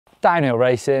Downhill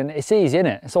racing, it's easy, isn't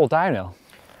it? It's all downhill.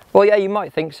 Well, yeah, you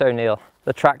might think so, Neil.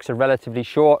 The tracks are relatively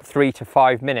short, 3 to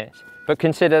 5 minutes. But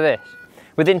consider this.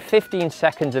 Within 15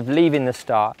 seconds of leaving the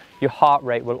start, your heart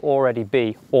rate will already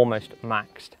be almost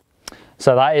maxed.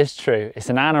 So that is true.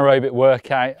 It's an anaerobic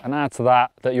workout, and add to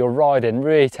that you're riding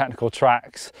really technical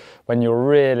tracks when you're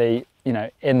really,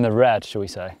 in the red, shall we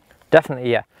say.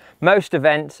 Definitely, yeah. Most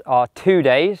events are 2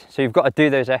 days, so you've got to do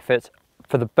those efforts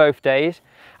for both days.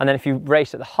 And then if you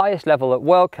race at the highest level at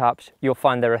World Cups, you'll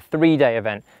find they're a 3-day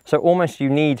event. So almost you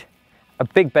need a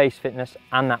big base fitness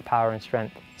and that power and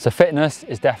strength. So fitness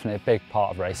is definitely a big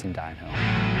part of racing downhill.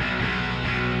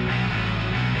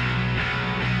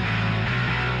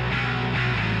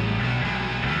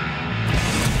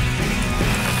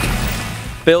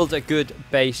 Build a good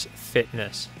base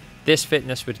fitness. This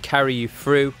fitness would carry you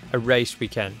through a race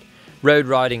weekend. Road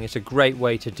riding is a great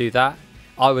way to do that.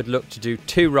 I would look to do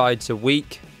 2 rides a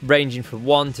week, ranging from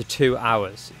 1 to 2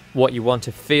 hours. What you want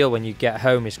to feel when you get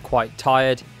home is quite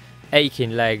tired,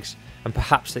 aching legs, and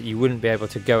perhaps that you wouldn't be able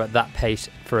to go at that pace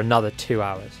for another 2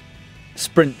 hours.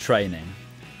 Sprint training.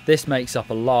 This makes up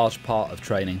a large part of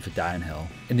training for downhill.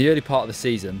 In the early part of the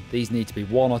season, these need to be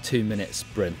 1 or 2 minute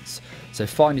sprints. So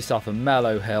find yourself a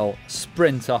mellow hill,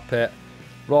 sprint up it,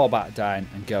 roll back down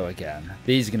and go again.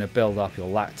 These are going to build up your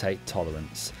lactate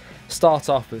tolerance. Start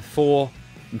off with 4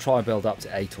 and try and build up to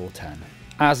 8 or 10.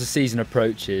 As the season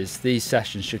approaches, these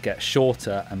sessions should get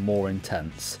shorter and more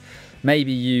intense.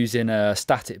 Maybe using a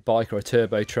static bike or a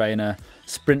turbo trainer,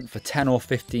 sprint for 10 or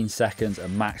 15 seconds at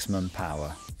maximum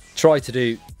power. Try to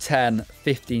do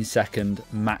 10-15 second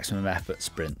maximum effort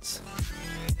sprints.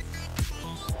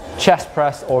 Chest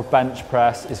press or bench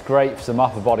press is great for some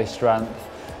upper body strength.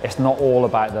 It's not all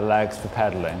about the legs for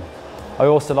pedaling. I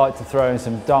also like to throw in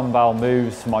some dumbbell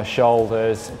moves for my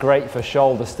shoulders, great for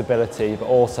shoulder stability but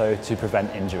also to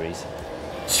prevent injuries.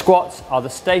 Squats are the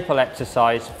staple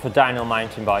exercise for downhill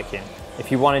mountain biking.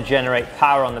 If you want to generate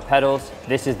power on the pedals,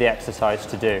 this is the exercise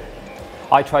to do.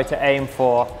 I try to aim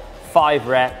for 5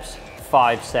 reps,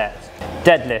 5 sets.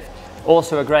 Deadlift,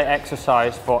 also a great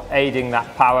exercise for aiding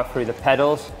that power through the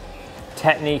pedals.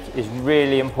 Technique is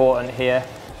really important here.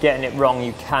 Getting it wrong,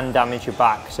 you can damage your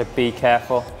back, so be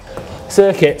careful.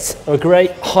 Circuits are a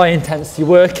great high intensity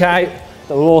workout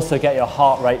that will also get your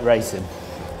heart rate racing.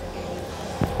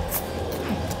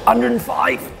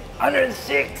 105,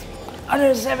 106,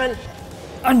 107,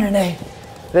 108.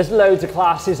 There's loads of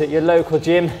classes at your local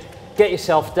gym. Get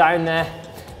yourself down there.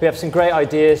 We have some great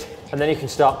ideas, and then you can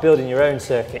start building your own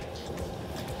circuit.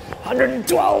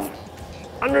 112,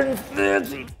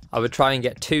 130. I would try and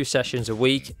get 2 sessions a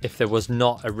week if there was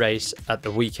not a race at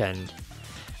the weekend.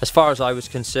 As far as I was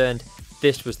concerned,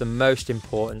 this was the most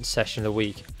important session of the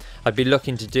week. I'd be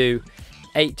looking to do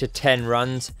 8 to 10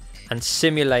 runs and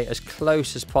simulate as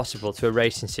close as possible to a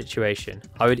racing situation.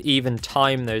 I would even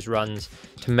time those runs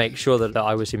to make sure that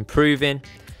I was improving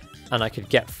and I could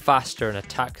get faster and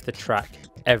attack the track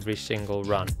every single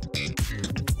run.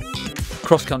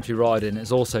 Cross-country riding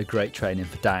is also great training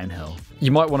for downhill.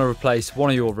 You might want to replace one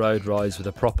of your road rides with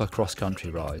a proper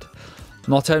cross-country ride.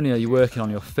 Not only are you working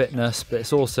on your fitness, but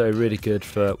it's also really good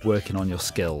for working on your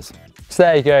skills. So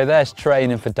there you go, there's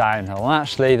training for downhill. And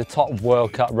actually the top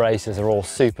World Cup racers are all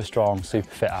super strong, super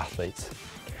fit athletes.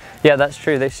 Yeah, that's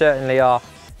true, they certainly are.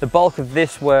 The bulk of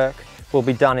this work will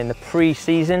be done in the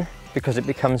pre-season because it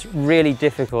becomes really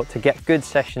difficult to get good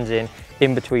sessions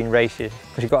in between races.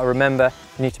 Because you've got to remember,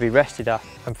 you need to be rested up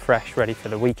and fresh, ready for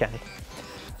the weekend.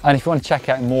 And if you want to check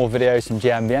out more videos from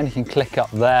GMBN, you can click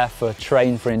up there for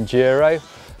Train for Enduro.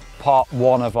 Part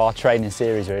 1 of our training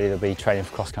series really, there'll be training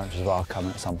for cross country as well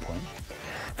coming at some point.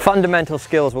 Fundamental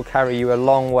skills will carry you a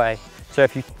long way. So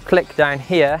if you click down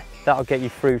here, that'll get you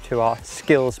through to our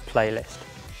skills playlist.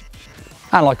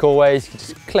 And like always, you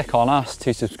just click on us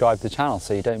to subscribe to the channel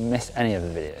so you don't miss any of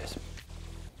the videos.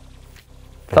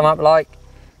 Thumb up, like.